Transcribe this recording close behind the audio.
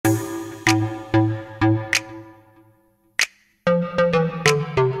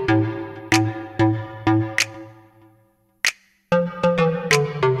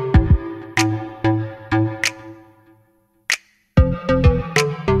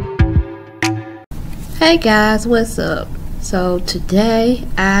Hey guys, what's up? So today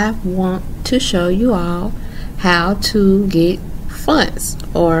I want to show you all how to get fonts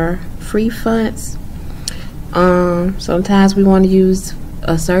or free fonts. Sometimes we want to use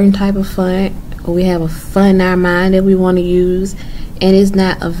a certain type of font, or we have a font in our mind that we want to use and it's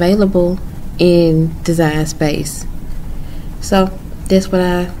not available in Design Space. So that's what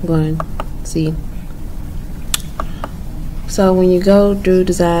I'm going to see. So when you go through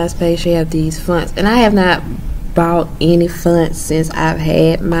Design Space, you have these fonts, and I have not bought any fonts since I've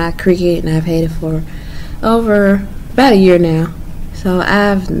had my CRICUT, and I've had it for over about a year now. So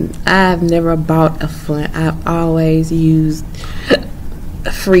I've never bought a font. I've always used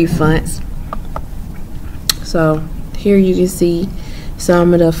free fonts. So here you can see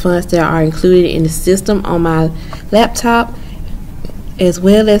some of the fonts that are included in the system on my laptop, as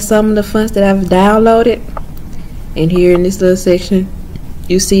well as some of the fonts that I've downloaded. And here in this little section,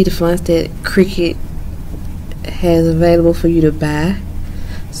 you see the fonts that CRICUT has available for you to buy.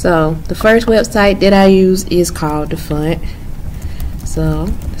 So the first website that I use is called the Font. So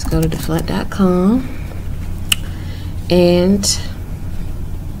let's go to thefont.com. And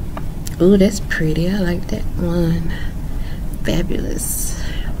ooh, that's pretty. I like that one. Fabulous.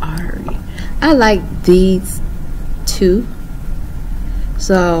 Ari. I like these two.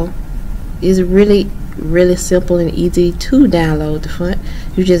 So it's really simple and easy to download the font.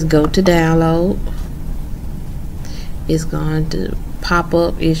 You just go to download. It's going to pop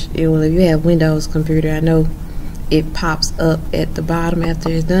up. Well, if you have Windows computer, I know it pops up at the bottom after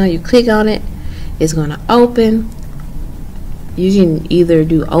it's done. You click on it, it's going to open. You can either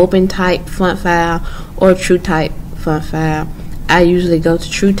do open type font file or true type font file. I usually go to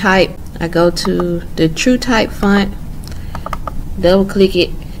true type. I go to the true type font, double click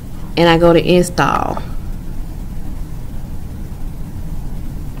it, and I go to install.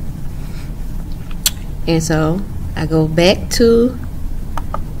 And so I go back to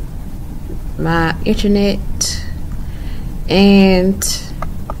my internet and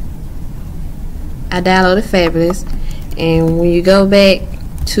I downloaded Fabulous, and when you go back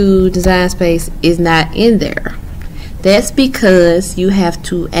to Design Space, it's not in there. That's because you have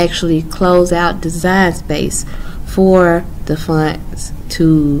to actually close out Design Space for the fonts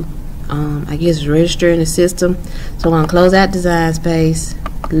to I guess register in the system. So I'm going to close out Design Space,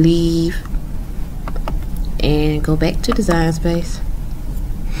 leave, and go back to Design Space.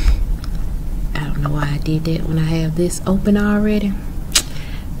 I don't know why I did that when I have this open already.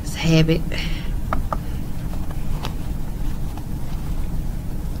 It's a habit.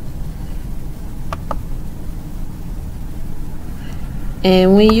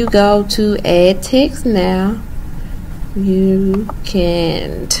 And when you go to add text now, you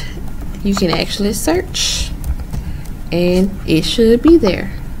can actually search, and it should be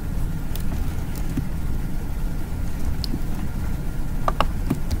there.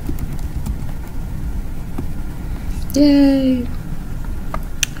 Yay.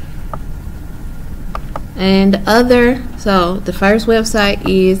 And so the first website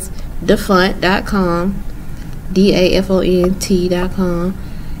is thefont.com, DAFONT.com,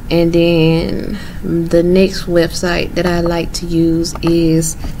 and then the next website that I like to use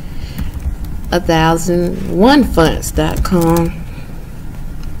is 1001fonts.com.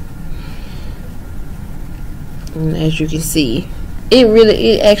 And as you can see,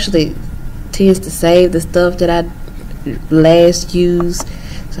 it actually tends to save the stuff that I last used.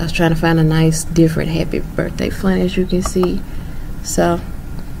 So I was trying to find a nice different happy birthday font, as you can see. So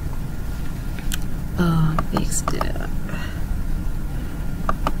mixed it up.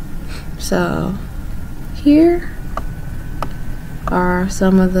 So here are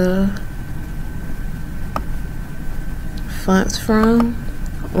some of the fonts from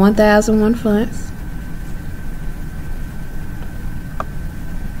 1001 fonts.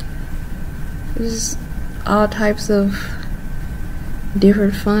 There's all types of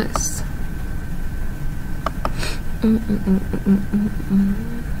different fonts. I'm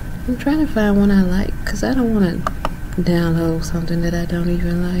trying to find one I like, because I don't want to download something that I don't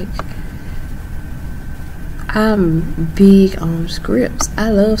even like. I'm big on scripts. I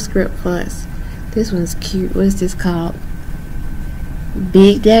love script fonts. This one's cute. What is this called?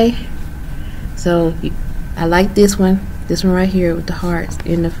 Big Day. So I like this one. This one right here with the hearts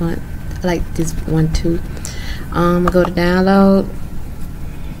in the font. I like this one too. I'm gonna go to download.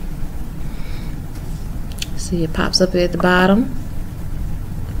 See, it pops up at the bottom.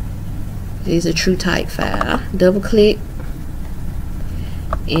 It's a true type file. Double click,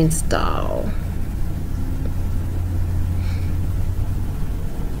 install.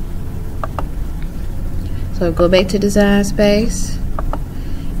 So go back to Design Space,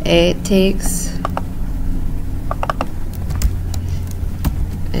 add text,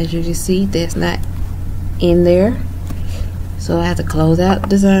 as you can see, that's not in there. So I have to close out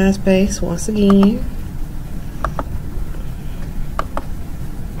Design Space once again.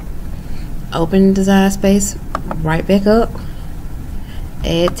 Open Design Space right back up.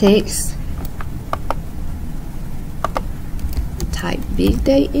 Add text. Type big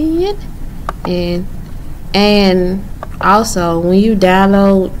day in. And also when you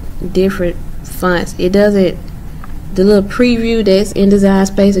download different fonts, it doesn't, the little preview that's in Design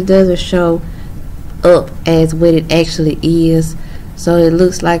Space, it doesn't show up as what it actually is. So it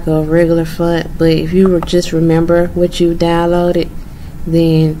looks like a regular font, but if you just remember what you downloaded,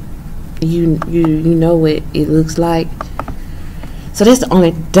 then you know what it looks like. So that's the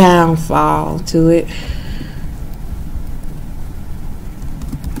only downfall to it.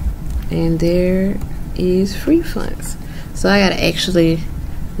 And there is free fonts. So I gotta actually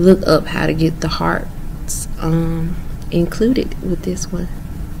look up how to get the hearts included with this one.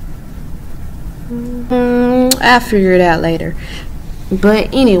 I'll figure it out later.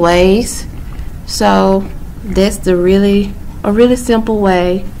 But anyways, so that's a really simple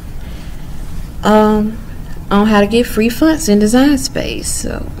way on how to get free fonts in Design Space.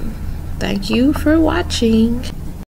 So thank you for watching.